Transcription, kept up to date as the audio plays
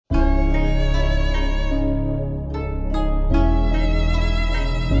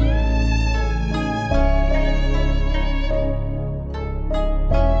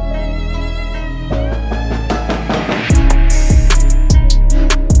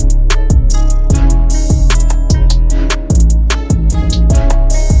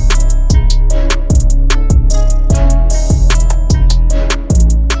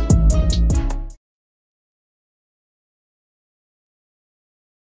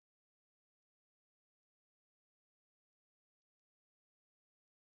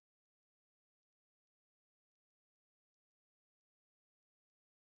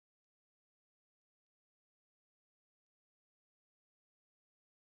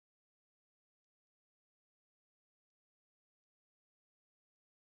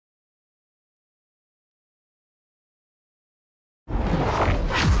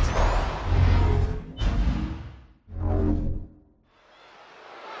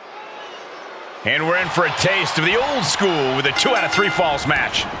And we're in for a taste of the old school with a 2 out of 3 falls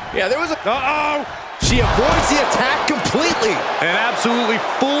match. Yeah, there was a... She avoids the attack completely. An absolutely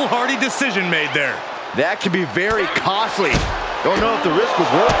foolhardy decision made there. That can be very costly. Don't know if the risk was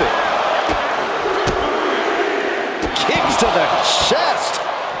worth it. Kicks to the chest.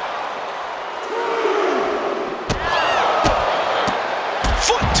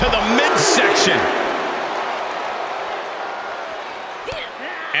 Foot to the midsection.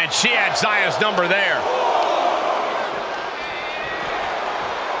 And she had Zaya's number there.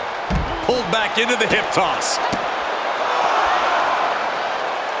 Pulled back into the hip toss.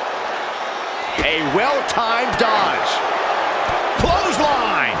 A well-timed dodge.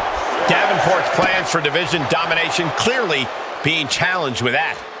 Clothesline. Davenport's plans for division domination clearly being challenged with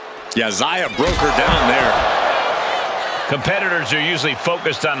that. Yeah, Zaya broke her down there. Competitors are usually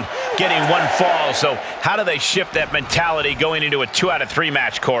focused on getting one fall, so how do they shift that mentality going into a 2 out of 3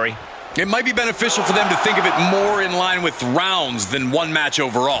 match, Corey? It might be beneficial for them to think of it more in line with rounds than one match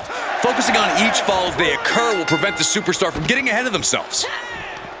overall. Focusing on each fall as they occur will prevent the superstar from getting ahead of themselves.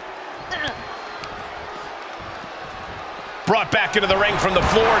 Brought back into the ring from the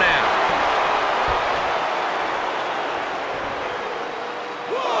floor now.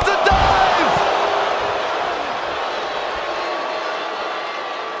 The dive!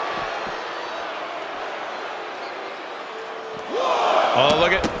 Oh,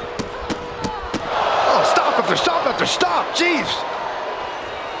 look at... Oh, stop after stop after stop. Jeez.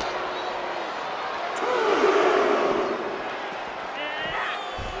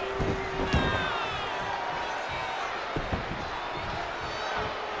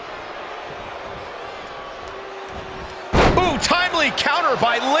 Ooh, timely counter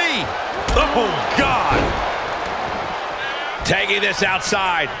by Lee. Oh, God. Tagging this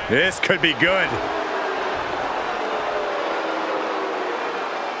outside. This could be good.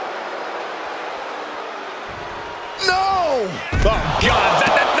 No! Oh, God,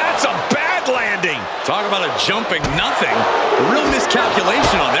 that's a bad landing. Talk about a jumping nothing. A real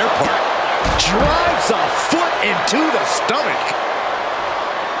miscalculation on their part. Drives a foot into the stomach.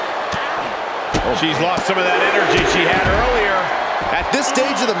 She's lost some of that energy she had earlier. At this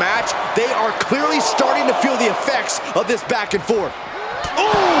stage of the match, they are clearly starting to feel the effects of this back and forth.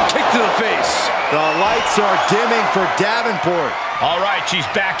 Ooh, kick to the face. The lights are dimming for Davenport. All right, she's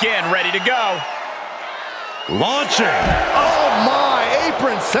back in, ready to go. Launching. Oh my,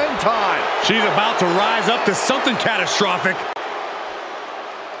 apron senton. She's about to rise up to something catastrophic.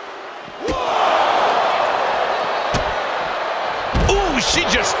 Ooh, she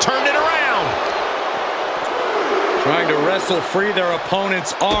just turned it around. Trying to wrestle free their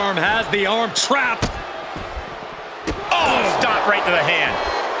opponent's arm, has the arm trapped. Oh, stop right to the hand.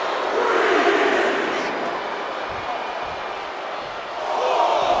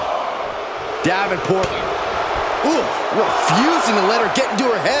 Davenport, ooh, refusing to let her get into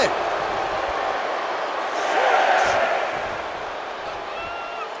her head.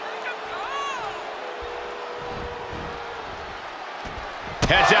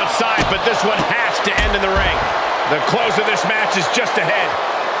 Heads outside, but this one has to end in the ring. The close of this match is just ahead.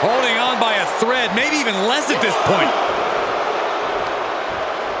 Holding on by a thread, maybe even less at this point.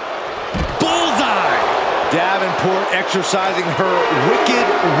 Bullseye! Davenport exercising her wicked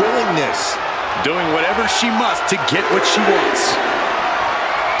willingness. Doing whatever she must to get what she wants.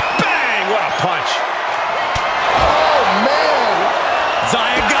 Bang! What a punch. Oh, man!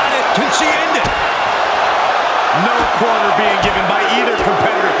 Zaya got it. Can she end it? No quarter being given by either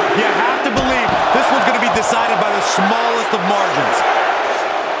competitor. You have to believe this one's going to be decided by the smallest of margins.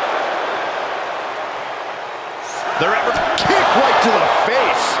 They're ever Kick right to the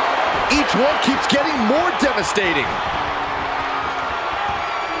face. Each one keeps getting more devastating.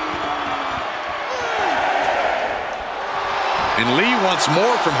 And Lee wants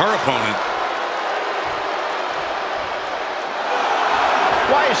more from her opponent.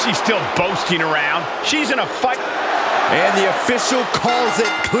 Why is she still boasting around? She's in a fight. And the official calls it.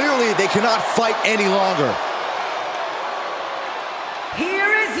 Clearly, they cannot fight any longer. Here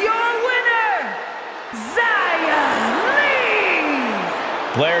is your winner, Zaya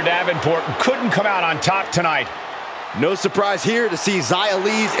Lee! Blair Davenport couldn't come out on top tonight. No surprise here to see Zaya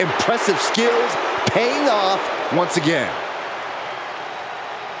Lee's impressive skills paying off once again.